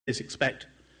expect.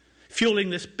 Fueling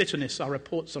this bitterness are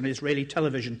reports on Israeli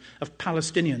television of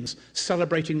Palestinians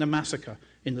celebrating the massacre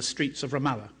in the streets of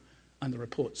Ramallah, and the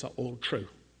reports are all true.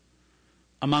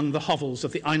 Among the hovels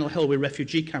of the Ain al-Helwi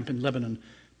refugee camp in Lebanon,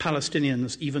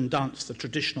 Palestinians even danced the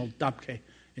traditional dabke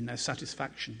in their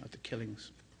satisfaction at the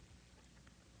killings.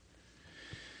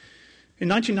 In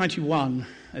 1991,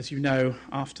 as you know,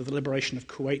 after the liberation of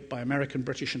Kuwait by American,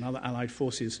 British and other Allied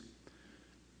forces,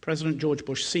 President George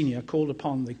Bush Sr. called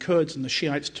upon the Kurds and the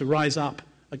Shiites to rise up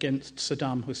against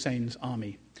Saddam Hussein's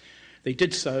army. They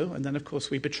did so, and then, of course,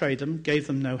 we betrayed them, gave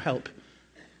them no help.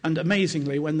 And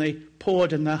amazingly, when they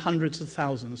poured in their hundreds of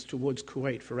thousands towards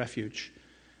Kuwait for refuge,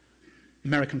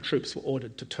 American troops were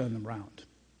ordered to turn them round.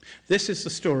 This is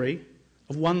the story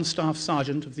of one staff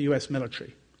sergeant of the US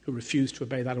military who refused to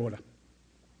obey that order.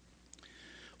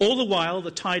 All the while,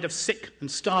 the tide of sick and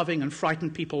starving and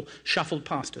frightened people shuffled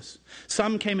past us.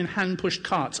 Some came in hand-pushed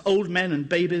carts, old men and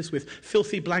babies with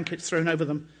filthy blankets thrown over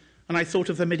them, and I thought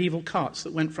of the medieval carts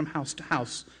that went from house to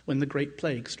house when the Great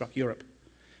Plague struck Europe,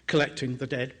 collecting the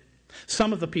dead.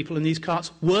 Some of the people in these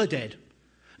carts were dead.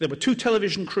 There were 2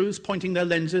 television crews pointing their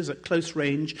lenses at close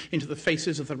range into the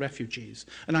faces of the refugees,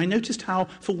 and I noticed how,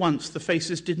 for once, the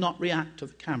faces did not react to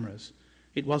the cameras.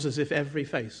 It was as if every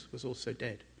face was also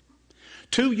dead.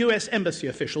 2 US embassy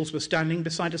officials were standing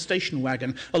beside a station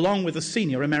wagon, along with a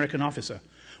senior American officer.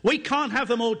 "We can't have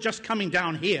them all just coming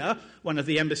down here," one of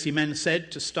the embassy men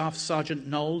said to Staff Sergeant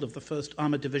Nold of the 1st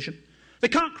Armoured Division. "They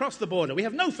can't cross the border. We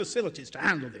have no facilities to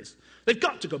handle this. They've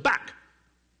got to go back."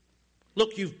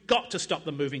 "Look, you've got to stop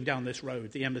them moving down this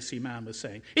road," the embassy man was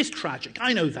saying. "It's tragic,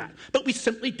 I know that, but we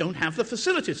simply don't have the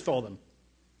facilities for them."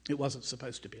 It wasn't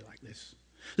supposed to be like this.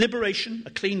 Liberation, a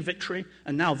clean victory,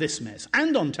 and now this mess,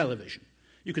 and on television.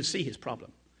 You could see his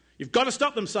problem. "You've got to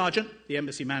stop them, Sergeant," the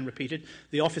embassy man repeated.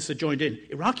 The officer joined in.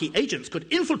 Iraqi agents could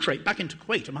infiltrate back into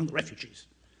Kuwait among the refugees.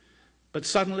 But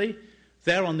suddenly,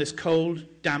 there on this cold,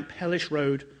 damp, hellish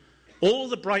road, all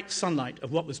the bright sunlight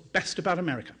of what was best about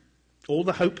America, all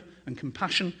the hope and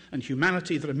compassion and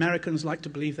humanity that Americans like to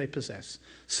believe they possess,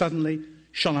 suddenly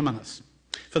shone among us.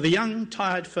 For the young,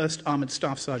 tired 1st Armoured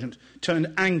Staff Sergeant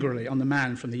turned angrily on the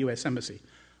man from the US Embassy.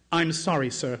 "I'm sorry,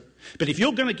 sir, but if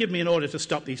you're going to give me an order to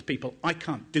stop these people, I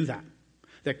can't do that.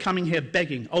 They're coming here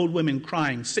begging, old women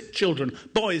crying, sick children,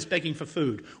 boys begging for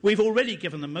food. We've already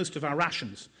given them most of our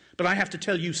rations. But I have to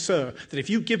tell you, sir, that if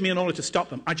you give me an order to stop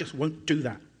them, I just won't do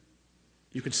that."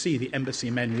 You could see the embassy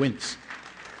men wince.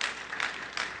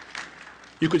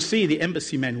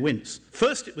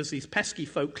 First it was these pesky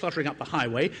folk cluttering up the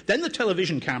highway, then the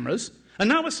television cameras, and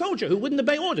now a soldier who wouldn't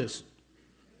obey orders.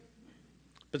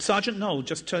 But Sergeant Noel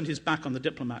just turned his back on the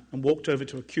diplomat and walked over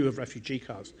to a queue of refugee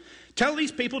cars. "Tell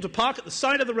these people to park at the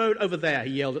side of the road over there,"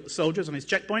 he yelled at the soldiers on his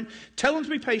checkpoint. "Tell them to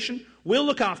be patient. We'll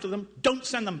look after them. Don't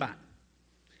send them back."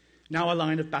 Now a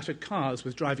line of battered cars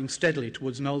was driving steadily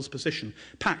towards Noel's position,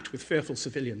 packed with fearful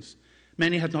civilians.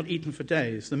 Many had not eaten for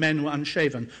days. The men were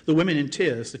unshaven, the women in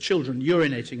tears, the children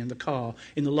urinating in the car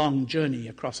in the long journey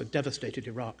across a devastated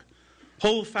Iraq.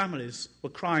 Whole families were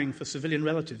crying for civilian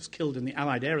relatives killed in the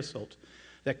Allied air assault.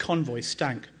 Their convoy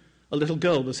stank. A little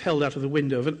girl was held out of the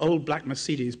window of an old black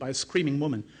Mercedes by a screaming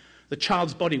woman. The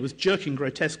child's body was jerking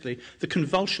grotesquely, the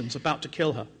convulsions about to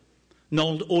kill her.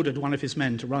 Nold ordered one of his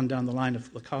men to run down the line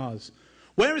of the cars.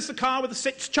 "Where is the car with the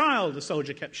 6th child?" the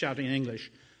soldier kept shouting in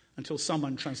English, until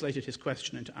someone translated his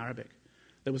question into Arabic.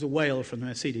 There was a wail from the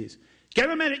Mercedes. "Get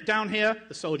a medic down here,"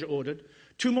 the soldier ordered.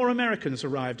 2 more Americans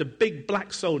arrived, a big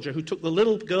black soldier who took the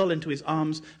little girl into his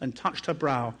arms and touched her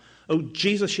brow. "Oh,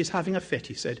 Jesus, she's having a fit,"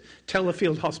 he said. "Tell the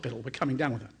field hospital we're coming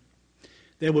down with her."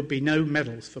 There would be no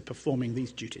medals for performing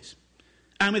these duties.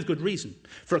 And with good reason,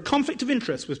 for a conflict of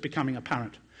interest was becoming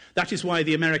apparent. That is why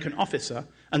the American officer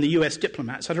and the US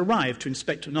diplomats had arrived to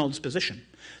inspect Nold's position.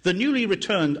 The newly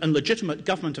returned and legitimate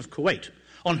government of Kuwait,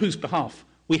 on whose behalf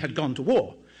we had gone to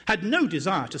war, had no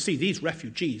desire to see these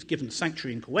refugees given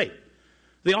sanctuary in Kuwait.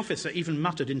 The officer even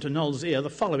muttered into Noel's ear the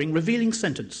following revealing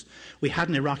sentence. "We had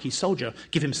an Iraqi soldier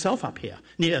give himself up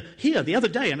near here the other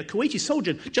day, and a Kuwaiti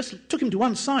soldier just took him to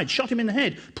one side, shot him in the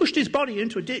head, pushed his body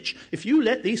into a ditch. If you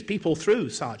let these people through,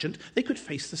 Sergeant, they could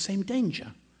face the same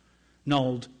danger."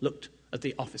 Nold looked at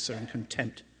the officer in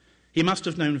contempt. He must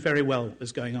have known very well what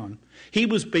was going on. He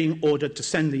was being ordered to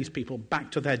send these people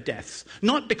back to their deaths,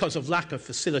 not because of lack of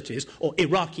facilities or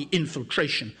Iraqi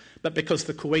infiltration, but because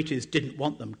the Kuwaitis didn't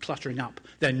want them cluttering up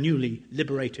their newly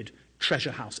liberated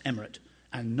treasure house emirate,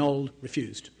 and Nold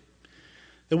refused.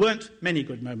 There weren't many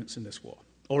good moments in this war,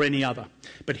 or any other.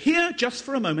 But here, just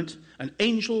for a moment, an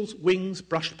angel's wings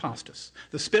brushed past us.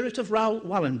 The spirit of Raoul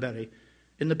Wallenberry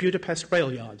in the Budapest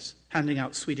rail yards, handing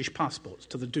out Swedish passports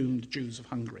to the doomed Jews of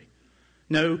Hungary.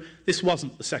 No, this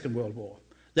wasn't the Second World War.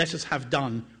 Let us have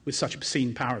done with such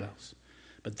obscene parallels.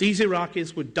 But these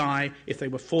Iraqis would die if they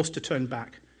were forced to turn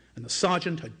back, and the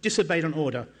sergeant had disobeyed an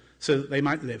order so that they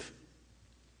might live.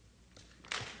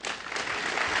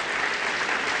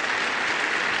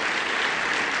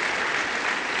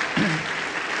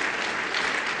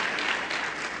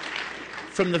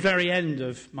 From the very end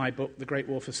of my book, The Great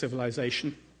War for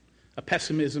Civilization, a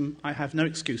pessimism I have no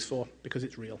excuse for because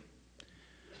it's real.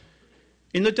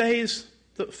 In the days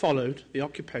that followed the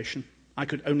occupation, I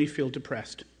could only feel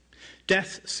depressed.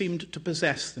 Death seemed to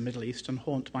possess the Middle East and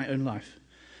haunt my own life.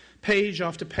 Page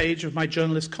after page of my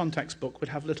journalist contacts book would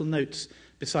have little notes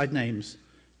beside names.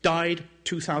 Died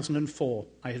 2004,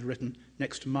 I had written,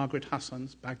 next to Margaret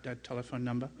Hassan's Baghdad telephone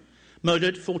number.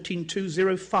 Murdered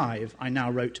 14205, I now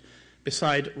wrote,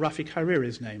 beside Rafiq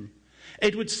Hariri's name.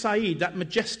 Edward Said, that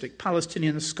majestic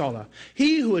Palestinian scholar,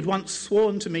 he who had once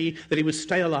sworn to me that he would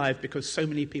stay alive because so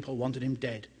many people wanted him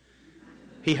dead.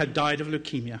 He had died of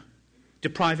leukemia,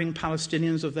 depriving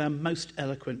Palestinians of their most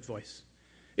eloquent voice.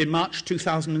 In March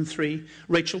 2003,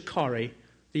 Rachel Corrie,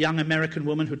 the young American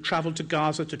woman who travelled to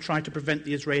Gaza to try to prevent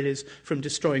the Israelis from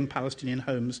destroying Palestinian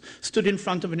homes, stood in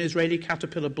front of an Israeli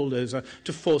Caterpillar bulldozer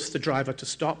to force the driver to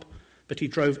stop. But he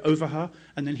drove over her,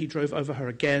 and then he drove over her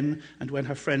again, and when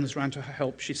her friends ran to her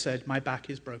help, she said, "My back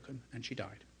is broken," and she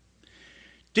died.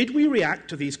 Did we react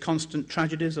to these constant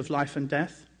tragedies of life and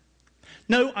death?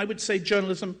 No, I would say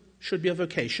journalism should be a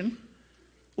vocation.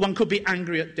 One could be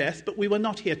angry at death, but we were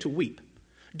not here to weep.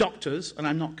 Doctors, and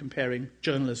I'm not comparing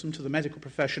journalism to the medical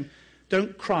profession,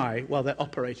 don't cry while they're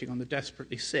operating on the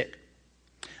desperately sick.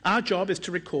 Our job is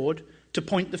to record, to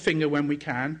point the finger when we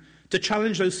can, to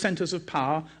challenge those centres of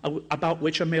power about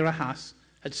which Amira Hass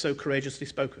had so courageously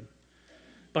spoken.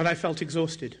 But I felt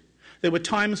exhausted. There were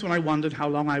times when I wondered how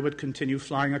long I would continue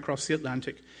flying across the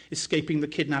Atlantic, escaping the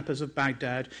kidnappers of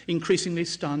Baghdad, increasingly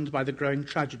stunned by the growing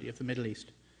tragedy of the Middle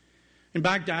East. In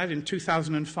Baghdad in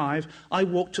 2005, I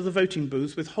walked to the voting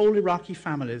booths with whole Iraqi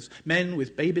families, men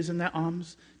with babies in their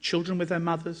arms, children with their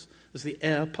mothers, as the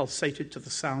air pulsated to the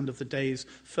sound of the day's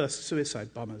first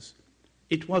suicide bombers.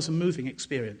 It was a moving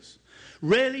experience.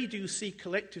 Rarely do you see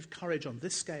collective courage on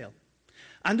this scale.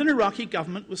 And an Iraqi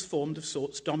government was formed of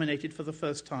sorts, dominated for the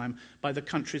first time by the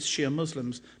country's Shia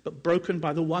Muslims, but broken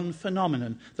by the one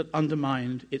phenomenon that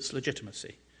undermined its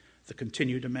legitimacy, the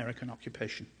continued American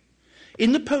occupation.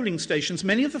 In the polling stations,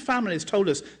 many of the families told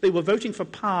us they were voting for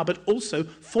power, but also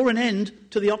for an end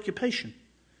to the occupation.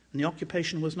 And the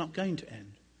occupation was not going to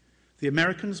end. The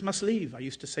Americans must leave, I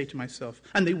used to say to myself,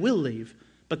 and they will leave,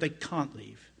 but they can't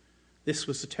leave. This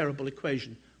was the terrible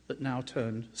equation that now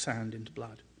turned sand into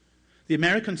blood. The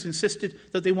Americans insisted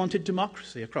that they wanted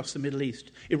democracy across the Middle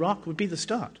East. Iraq would be the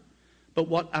start. But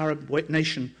what Arab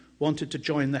nation wanted to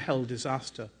join the hell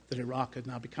disaster that Iraq had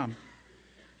now become?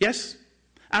 Yes,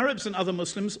 Arabs and other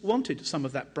Muslims wanted some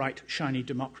of that bright, shiny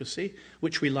democracy,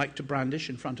 which we like to brandish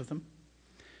in front of them.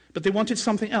 But they wanted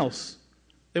something else.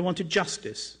 They wanted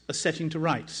justice, a setting to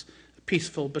rights, a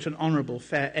peaceful but an honourable,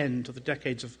 fair end to the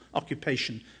decades of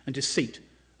occupation and deceit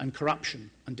and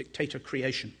corruption and dictator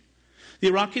creation. The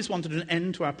Iraqis wanted an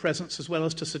end to our presence as well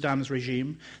as to Saddam's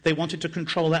regime. They wanted to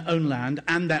control their own land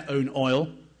and their own oil.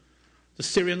 The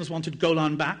Syrians wanted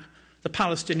Golan back. The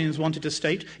Palestinians wanted a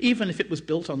state, even if it was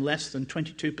built on less than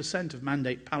 22% of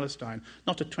Mandate Palestine,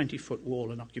 not a 20-foot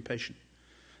wall and occupation.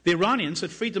 The Iranians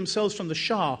had freed themselves from the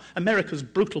Shah, America's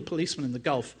brutal policeman in the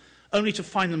Gulf, only to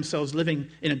find themselves living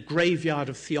in a graveyard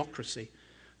of theocracy,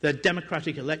 their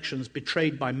democratic elections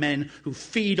betrayed by men who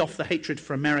feed off the hatred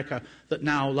for America that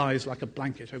now lies like a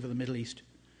blanket over the Middle East.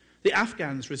 The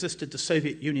Afghans resisted the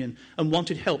Soviet Union and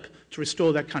wanted help to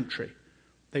restore their country.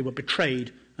 They were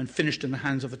betrayed and finished in the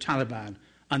hands of the Taliban,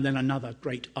 and then another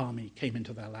great army came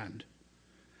into their land.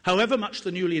 However much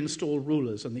the newly installed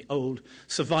rulers and the old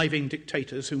surviving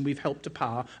dictators whom we've helped to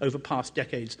power over past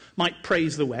decades might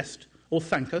praise the West or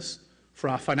thank us for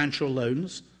our financial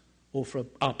loans or for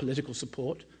our political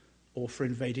support or for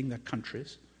invading their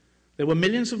countries, there were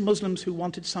millions of Muslims who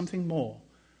wanted something more.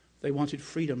 They wanted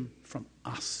freedom from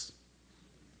us.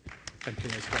 Thank you,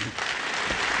 Ms. Bennett.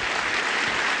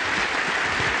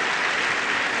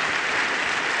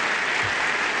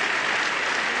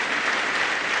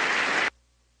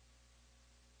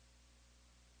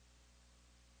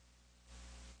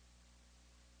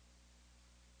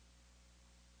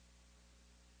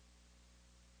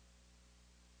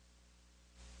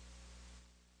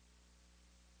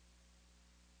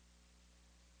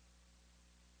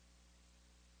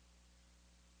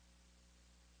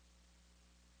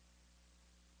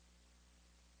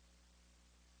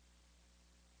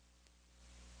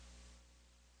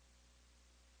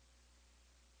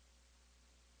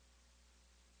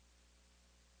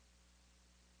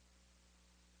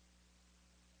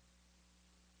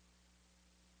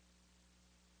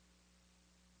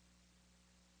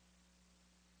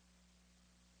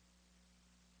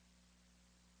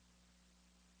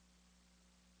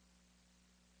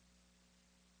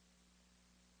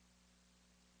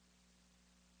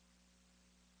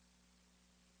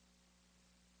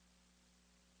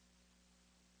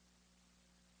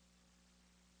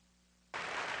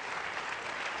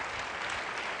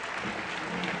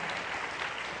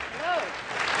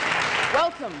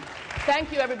 welcome.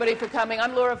 Thank you, everybody, for coming.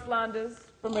 I'm Laura Flanders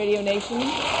from Radio Nation. This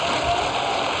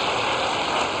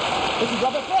is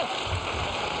Robert Fisk.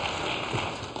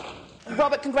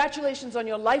 Robert, congratulations on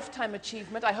your lifetime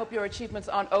achievement. I hope your achievements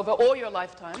aren't over, or your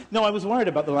lifetime. No, I was worried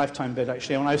about the lifetime bit,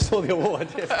 actually, when I saw the award.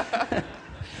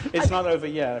 It's not over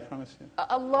yet, I promise you.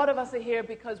 A lot of us are here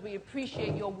because we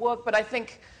appreciate your work, but I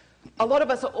think a lot of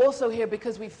us are also here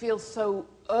because we feel so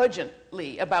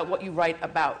urgently about what you write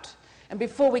about. And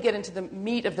before we get into the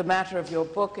meat of the matter of your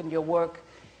book and your work,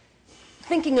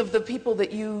 thinking of the people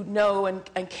that you know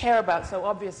and care about so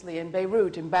obviously in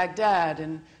Beirut, in Baghdad,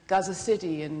 in Gaza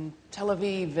City, in Tel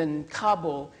Aviv, in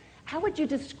Kabul, how would you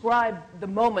describe the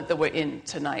moment that we're in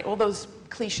tonight? All those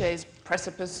cliches,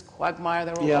 precipice, quagmire,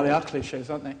 they're all... Yeah, they are cliches,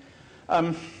 aren't they?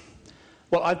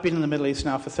 Well, I've been in the Middle East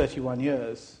now for 31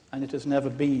 years, and it has never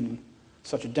been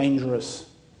such a dangerous,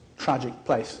 tragic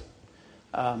place.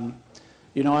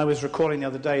 You know, I was recalling the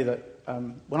other day that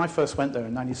when I first went there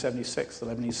in 1976, the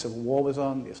Lebanese Civil War was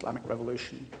on, the Islamic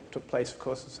Revolution took place, of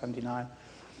course, in 79,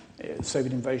 the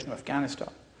Soviet invasion of Afghanistan.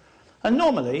 And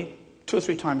normally, 2 or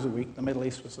 3 times a week, the Middle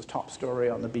East was the top story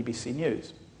on the BBC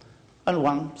News. And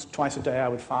once, twice a day, I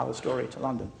would file a story to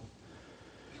London.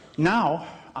 Now,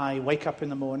 I wake up in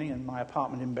the morning in my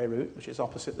apartment in Beirut, which is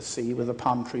opposite the sea with the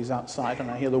palm trees outside, and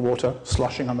I hear the water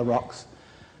sloshing on the rocks.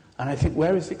 And I think,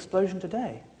 where is the explosion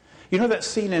today? You know that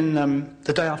scene in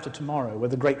The Day After Tomorrow, where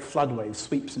the great flood wave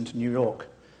sweeps into New York,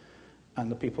 and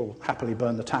the people happily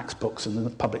burn the tax books in the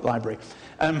public library?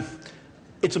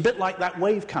 It's a bit like that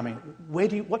wave coming.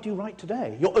 What do you write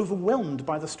today? You're overwhelmed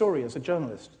by the story as a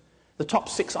journalist. The top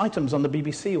 6 items on the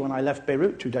BBC when I left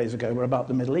Beirut 2 days ago were about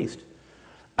the Middle East.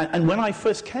 And when I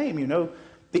first came, you know,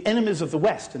 the enemies of the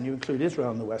West, and you include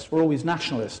Israel in the West, were always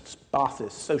nationalists,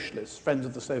 Baathists, socialists, friends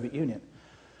of the Soviet Union.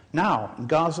 Now, in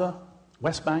Gaza,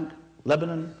 West Bank,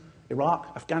 Lebanon,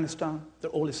 Iraq, Afghanistan,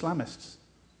 they're all Islamists.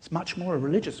 It's much more a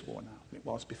religious war now than it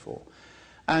was before.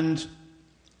 And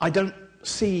I don't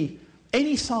see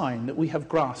any sign that we have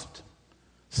grasped,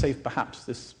 save perhaps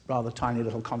this rather tiny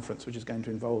little conference which is going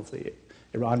to involve the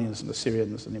Iranians and the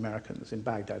Syrians and the Americans in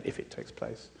Baghdad, if it takes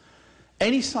place.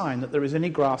 Any sign that there is any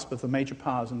grasp of the major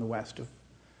powers in the West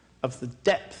of the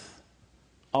depth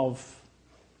of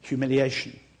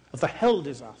humiliation, of the hell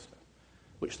disaster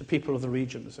which the people of the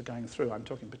regions are going through. I'm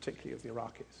talking particularly of the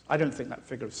Iraqis. I don't think that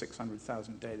figure of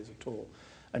 600,000 dead is at all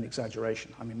an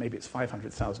exaggeration. I mean, maybe it's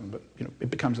 500,000, but you know, it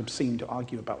becomes obscene to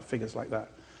argue about figures like that.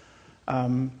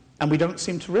 And we don't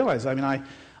seem to realize. I mean,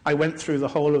 I went through the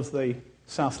whole of the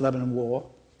South Lebanon War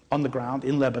on the ground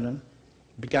in Lebanon.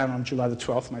 It began on July the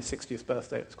 12th, my 60th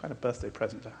birthday. It's quite a birthday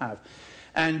present to have.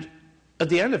 And at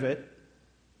the end of it,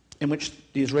 in which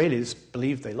the Israelis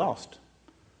believed they lost,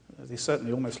 they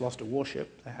certainly almost lost a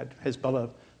warship. They had Hezbollah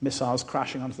missiles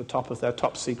crashing onto the top of their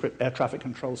top-secret air traffic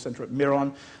control center at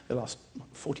Miron. They lost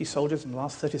 40 soldiers in the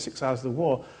last 36 hours of the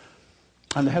war.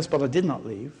 And the Hezbollah did not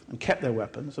leave and kept their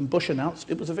weapons, and Bush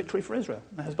announced it was a victory for Israel,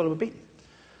 and the Hezbollah were beaten.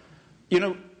 You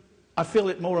know, I feel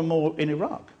it more and more in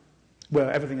Iraq,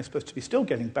 where everything is supposed to be still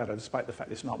getting better, despite the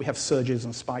fact it's not. We have surges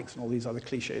and spikes and all these other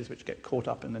cliches which get caught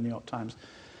up in the New York Times.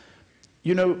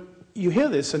 You know, you hear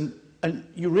this, and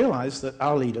you realize that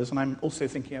our leaders, and I'm also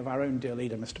thinking of our own dear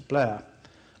leader, Mr. Blair,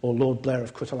 or Lord Blair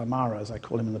of Kut al-Amara, as I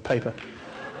call him in the paper.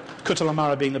 Kut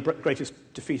al-Amara being the greatest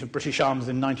defeat of British arms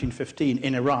in 1915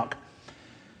 in Iraq.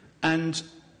 And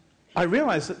I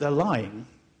realize that they're lying,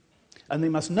 and they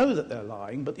must know that they're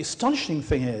lying, but the astonishing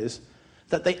thing is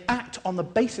that they act on the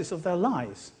basis of their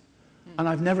lies. And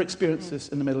I've never experienced this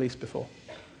in the Middle East before.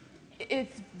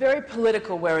 It's very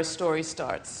political where a story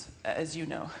starts, as you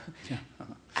know. Yeah.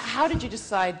 How did you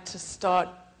decide to start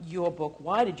your book?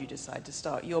 Why did you decide to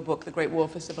start your book, The Great War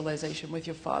for Civilization, with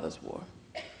your father's war?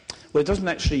 Well, it doesn't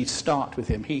actually start with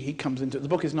him. He comes into it. The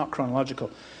book is not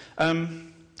chronological.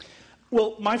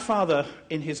 Well, my father,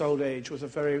 in his old age, was a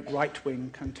very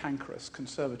right-wing, cantankerous,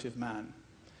 conservative man.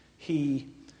 He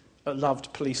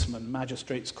loved policemen,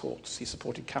 magistrates' courts. He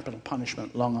supported capital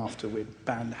punishment long after we'd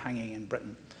banned hanging in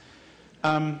Britain.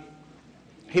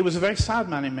 He was a very sad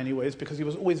man in many ways because he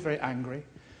was always very angry.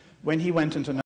 When he went into